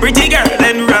cheap. Pretty girl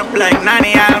and rap like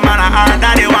Nanny Alman, her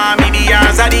daddy want me be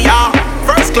yours of the year.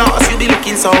 First class, you be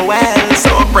looking so well, so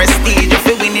prestige if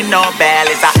you winning Nobel.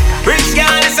 It's a rich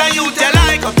girl, it's a youth you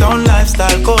like uptown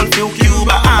lifestyle, cold few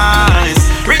Cuba eyes.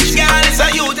 Rich girl, it's a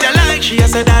youth you like, she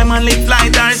has a Diamond League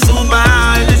flight or super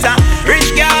high. It's a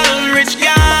rich girl,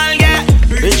 yeah.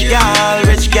 Rich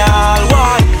girl,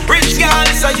 why? Rich girl,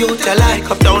 it's a youth you like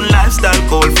uptown lifestyle,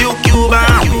 cold few Cuba.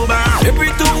 Every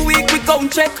 2 weeks we come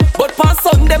check, but pass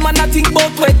Sunday man I think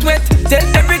about wet. Tell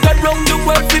every girl round the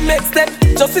world we make step.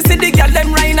 Just to see the girl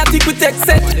them rhyme, I think we take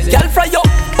set. Girl fry up,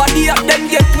 body up then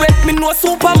get wet. Me know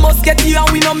super must get you and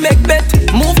we no make bet.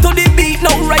 Move to the beat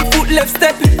now, right foot left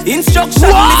step. Instruction,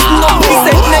 listen up, we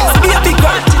set next. Baby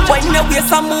girl, wine your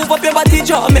waist and move up your body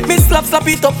jaw. Make me slap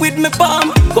it up with me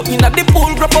palm. Go in at the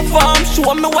pool, grab a farm.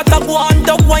 Show me what I want,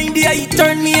 the wine the eye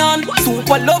turn me on.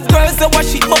 Super love girls, they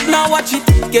wash it but now watch it.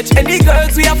 Get any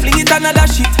girls, we a fling it another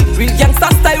shit. Real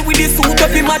gangsta style with the suit up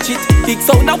we match it. Big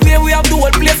sound up here, we have the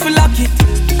whole place we lock it.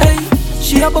 Hey,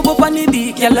 she a bub up on the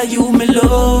beat, girl you me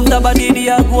love. The body the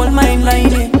a gold mine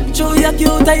line. Show you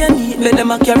cute and you neat, let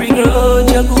them a carry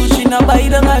grudge. Your Gucci na buy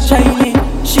them a shiny.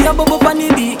 She a bub up on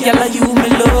the beat, girl you me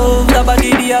love. The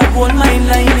body the a gold mine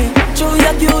line. Show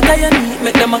you cute and you neat,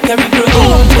 make them a carry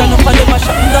grudge. Can up for them a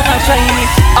shine down a shiny.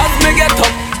 As me get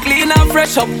up, clean and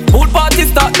fresh up. Pool party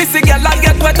start, me see girl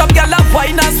get wet up, girl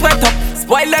wine and sweat up.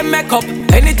 Spoil them makeup,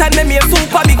 anytime them hear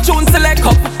super big tune select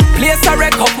up. Place a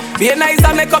wreck up, be nice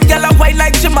and make up, girl wine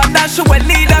like she mad and she will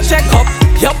lead a check up.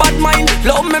 Your bad mind,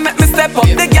 love me make me step up.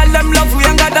 The girl them love we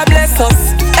and God bless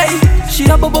us. Hey, she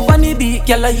a bub up on the beat,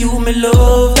 girl you me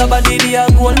love. The body the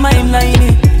a gold mine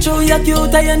line. Show you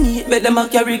cute and you neat, make them a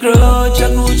carry grudge. Your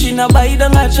Gucci na buy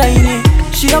them a shiny.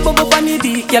 She a bub up on the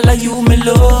beat, girl you me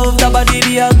love. The body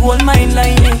the a gold mine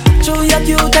line. Show you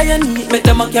cute and you neat, make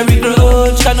them a carry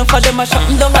grudge. Can up for them a shot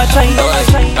down a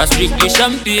shiny. A strictly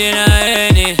champagne and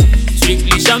Henny,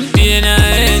 strictly champagne and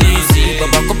Hennessy.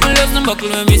 Pop a couple of some buckle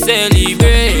when we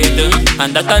celebrate,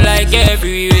 and that I like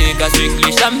every week. A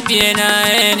strictly champagne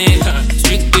and Henny,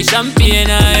 strictly champagne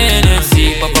and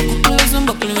Hennessy. Pop a couple of some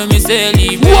buckle when we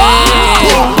celebrate.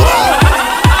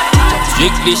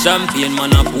 Strictly champagne,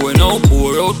 man a pour now,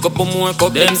 pour out couple more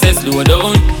cup. Them say slow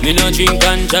down, me no drink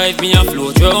and drive, me a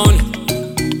float round.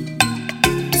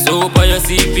 So by your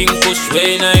sipping push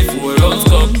when I 4 rounds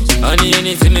cup. And the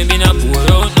anything me been a pour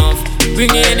out enough. Bring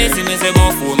anything me say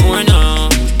about 4 more now.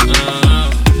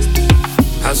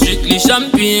 A strictly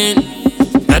champagne,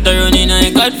 that a running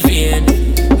I got vein.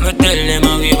 Me tell them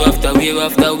a wave after wave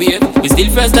after wave. We still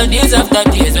fresh than days after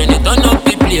days. When you turn up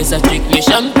the place, a strictly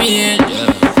champagne,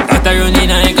 that a running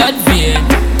I got vein.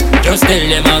 Just tell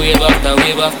them a wave after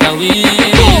wave after wave.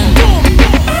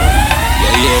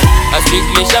 Yeah, a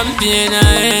strictly champagne and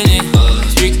Henny,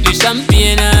 strictly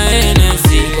champagne and Henny.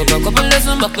 couple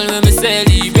dozen buckle when me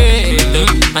celebrate.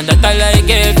 And that I like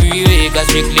every week. Cause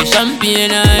strictly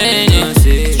champagne and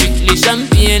Hennessy. Strictly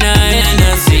champagne and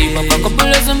Hennessy. Pop a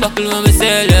couple dozen buckle when me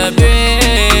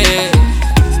celebrate.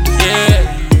 Yeah.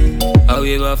 A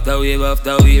wave after wave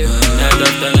after wave. Night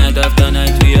after night after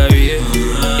night we are here.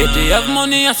 If you have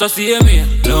money, I so see me.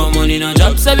 No money, no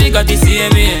job, so we got to see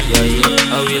me. Yeah,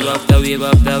 yeah. A wave after wave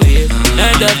after wave.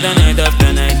 Night after night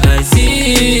after night I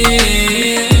see.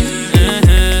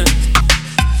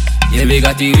 Yeah, we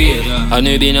got the wave. I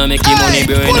know be no make the money,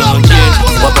 bro, no change.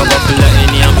 Pop a buckle like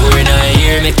any and pour in a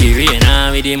year. Make it rain,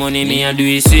 and with the money, me I do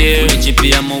it same. Put it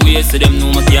pay on my waist, so them know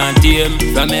me can't tame.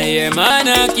 From a year, man,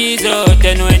 I keys out.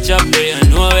 Then we chop play, and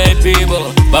know where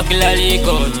people. Buckle a leak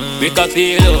out, break a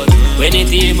peel out. When it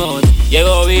team out, yeah,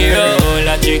 go we roll.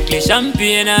 A strictly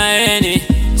champagne and Henny.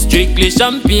 Strictly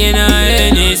champagne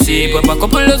and Hennessy. Pop a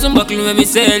couple dozen buckle when me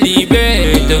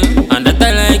celebrate. And that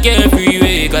I like every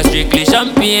week. Cause strictly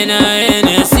champagne and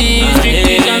Hennessy.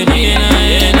 Strictly champagne and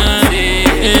Hennessy.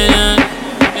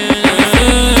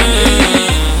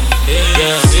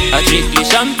 Yeah, a strictly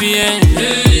champagne.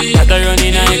 That I run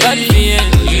in I got pain.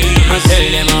 I tell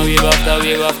them a wave after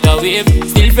wave after wave.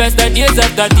 Still fresh the days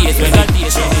after days. When that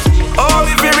days oh,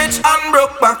 if you rich and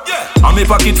broke back, yeah. And me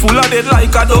pocket full of dead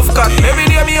like a dove cat. Every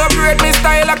day me upgrade me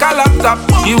style like a laptop.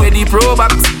 You wear the pro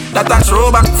box, that a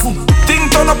throwback.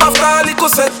 Thing turn up after a little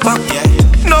setback, yeah.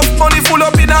 Enough money full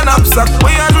up in a knapsack.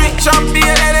 We a drink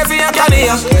champagne, Hennessy and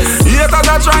Canada. Haters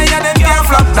a try and them can't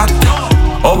flop that.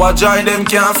 Our joy them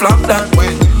can't flop that.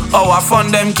 Our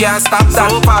fun them can't stop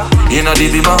that. You know the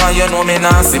people you know me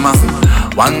nah see ma.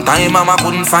 One time mama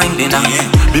couldn't find dinner.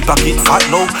 Me pocket fat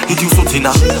now, it used to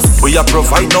thinner. We a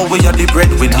provide now, we a the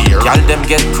breadwinner. Y'all them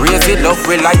get crazy, love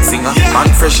we like singer. Man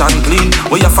fresh and clean,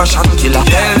 we a fashion killer.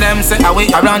 Tell them say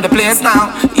away around the place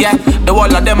now. Yeah, the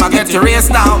whole of them a get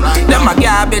erased now. Them a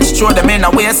garbage, throw them in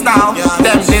a waste now.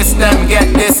 Them this, them get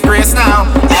disgrace now.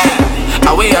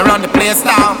 Yeah, away around the place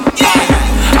now.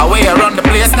 Yeah, away around the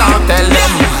place now. Tell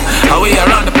them away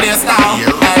around the place now.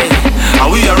 Hey,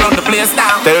 away around the place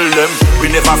now. Tell them we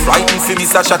never frightened for me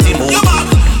such a team mode.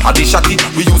 At the shotty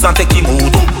we use and take him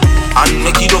out. And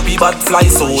make it up be bad fly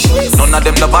so. None of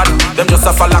them the bad, them just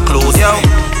a follow close. Yo,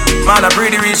 man a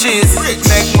pretty riches.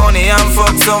 Make money and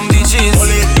fuck some bitches.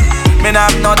 Me nah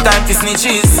have no time for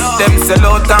snitches. Them sell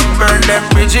out and burn them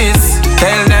bridges.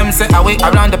 Tell them say away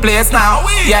around the place now.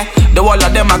 Yeah, the whole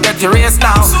of them a get erased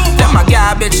now. Them a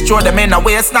garbage, throw them in a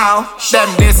waste now. Them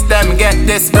this, them get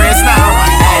disgrace now.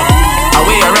 Hey,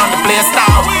 away around the place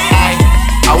now. Hey,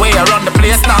 away around the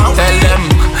place now. Tell them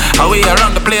away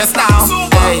around the place now.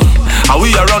 Hey, away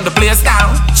around the place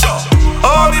now.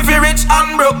 Oh, if you rich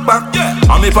and broke back, yeah.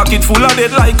 And me pocket full of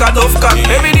dead like a dove cat.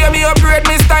 Every day me upgrade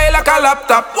me style like a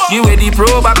laptop. You wear the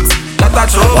pro box, that a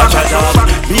throwback.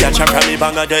 Me a chopper, me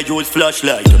banger, they use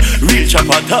flashlight. Real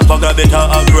chopper, top banger, better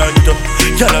act right.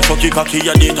 Girl a fucky cocky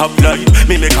and the top line.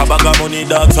 Me make a bag of money,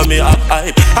 dog, so me act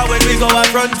hype. And when we go a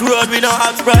front road, we no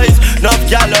ask price. Nuff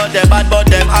gal out, them bad, but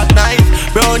them act nice.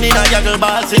 Brown in a jaggle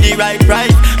ball, see the right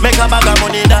price. Make a bag of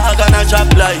money, dog, and a chop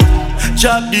life.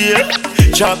 Chop day,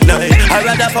 chop night. I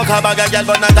rather fuck a bag of gal,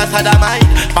 but not a sodomite.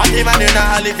 Party man in a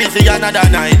alley, see another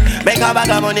night. Make a bag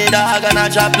of money, dog, and a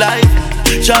chop life.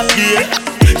 Chop day,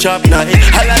 chop night.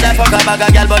 I rather fuck a bag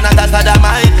of gal, but not a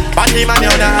sodomite. Party man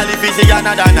in a alley, see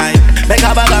another night. Make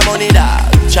a bag of money, dog,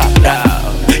 chop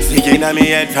down. Sticking on me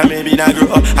head from me been a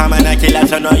grow. I'm a killer,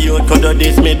 so no youth could do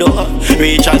this me do.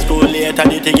 Reach a school later,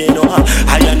 the thing you know.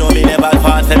 I know me never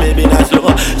fast, and me been a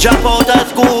slow. Drop out of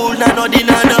school, nah no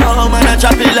dinner no. Man a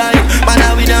choppy line, man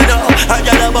a winner no. I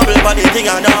get a bubble for the thing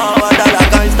I know. And that I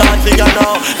can't start figure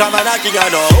now. Come on a king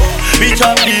I know. We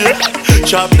chop day,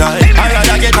 chop night. I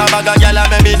rather get a bag of gyal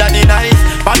and maybe daddy nice.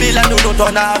 Babylon do not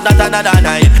turn off, not another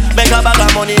night. Make a bag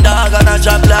of money dog and a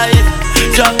chop life.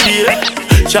 Chop day,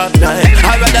 chop night.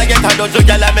 I rather get a dozen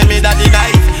gyal and maybe daddy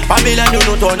nice. Babylon do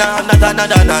not turn off, not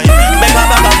another night. Make a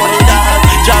bag of money dog,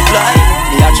 chop life.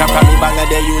 Me a chop and me banger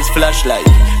they use flashlight.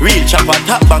 Real chop and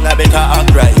top banger better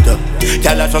act right.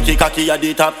 Gyal a sucky cocky at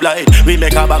the top light. We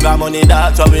make a bag of money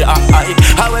dog so we act high.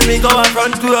 And when we go a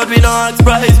front road we no ask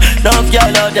price. Don't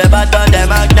gyal out the bad but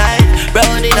them act nice.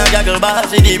 Brown in a jaggle bar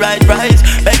see the right price.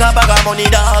 Make a bag of money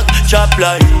dog, chop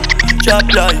life.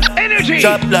 Chop life,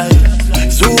 chop life,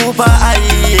 super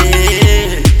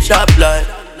high, chop life,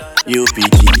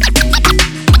 UPT.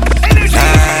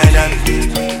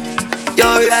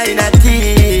 You're right,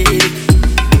 Natty.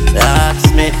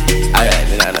 That's me. Alright,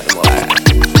 we don't know more.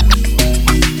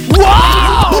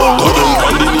 Wow!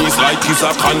 On the knees like he's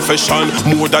is a confession.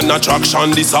 More than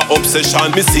attraction, this a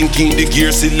obsession. Me sinking the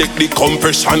gear, select the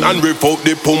compression, and rip out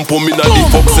the pum pum in a the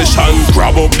fuck session.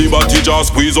 Grab up the body,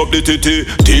 just squeeze up the titty.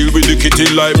 Deal with the kitty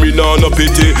like me nah no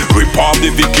pity. Rip off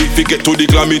the Vicky, fi get to the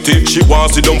glamity. She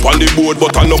wants sit down on the board,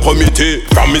 but I no committee.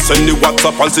 From me send the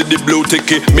WhatsApp and see the blue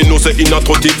ticket. Me know say in a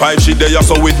 35, she there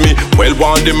so with me. Well,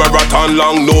 want the marathon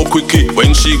long, no quickie.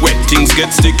 When she wet, things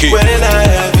get sticky. When I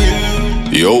have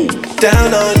you, yo,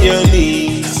 down on your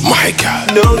knees, my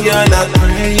God, no, you're not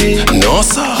praying. No,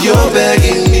 sir. You're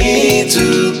begging me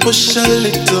to push a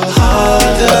little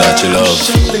harder. That you love. Push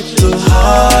a little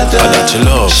harder. That you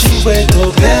love. She went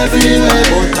up everywhere,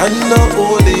 but I know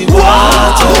holy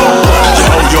water.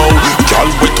 Yo, girl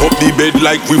wet up the bed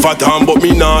like river dam, but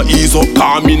me nah ease up,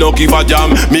 car me no give a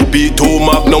jam. Me beat two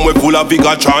Magnum we full of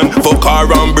Vigatron. Fuck her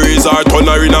and breeze her, turn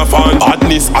her in a fan.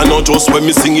 Badness I not just when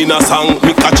me sing in a song.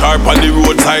 Me catch her on the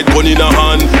roadside, gun in a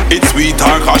hand. It's sweet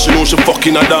her cause she know she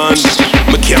fucking a dance.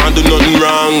 Me can't do nothing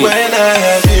wrong. When I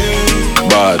have you,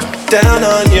 bad, down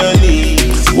on your knees.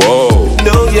 Whoa,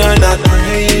 no, you're not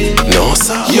praying. No,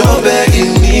 sir. You're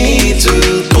begging me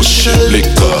to push a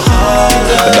little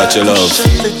harder. That you love. Push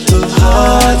a little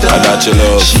harder. That you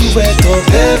love. She went up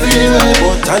everywhere,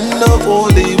 but I know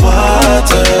holy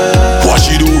water. What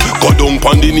she do? Go down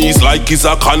on the knees like it's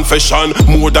a confession.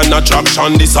 More than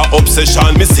attraction, this a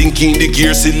obsession. Me sinking the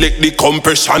gear, select the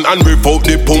compression, and rip out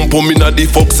the pum pum in a the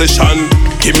fuck session.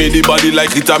 Give me the body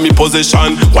like it a me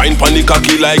possession. Wine pon the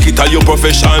cocky like it a your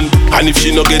profession. And if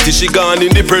she no get it, she gone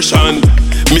in depression.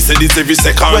 Me say this every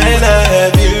second. When I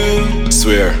have you,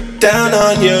 swear, down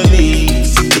on your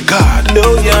knees, to God, no,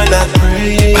 you're not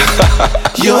praying.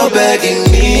 You're begging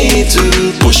me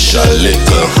to push a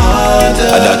little harder.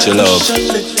 That you love. Push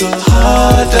a little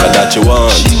harder. That you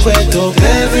want. She went up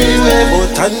everywhere,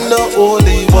 but I know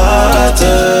holy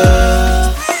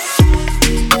water.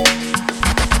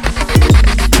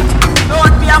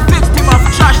 Don't be a victim of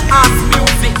trash ass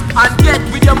music and get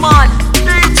with your man.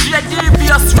 DJ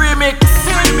Devious Remix.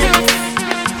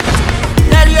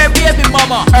 Tell your baby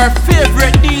mama her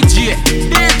favorite DJ,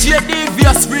 DJ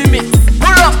Devious Remix.